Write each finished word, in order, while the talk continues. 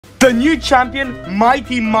The new champion,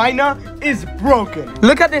 Mighty Miner, is broken.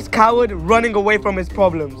 Look at this coward running away from his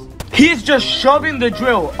problems. He is just shoving the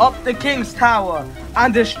drill up the king's tower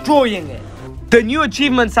and destroying it. The new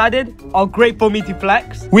achievements added are great for me to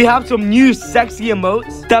flex. We have some new sexy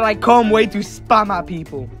emotes that I can't wait to spam at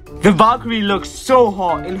people. The Valkyrie looks so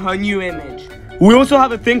hot in her new image. We also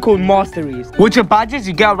have a thing called Masteries, which are badges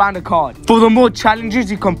you get around a card for the more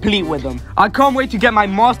challenges you complete with them. I can't wait to get my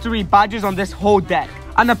Mastery badges on this whole deck.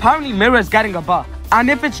 And apparently Mirror is getting a buff. And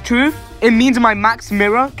if it's true, it means my Max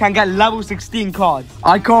Mirror can get level 16 cards.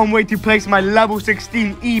 I can't wait to place my level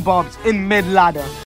 16 E-Bobs in mid-ladder.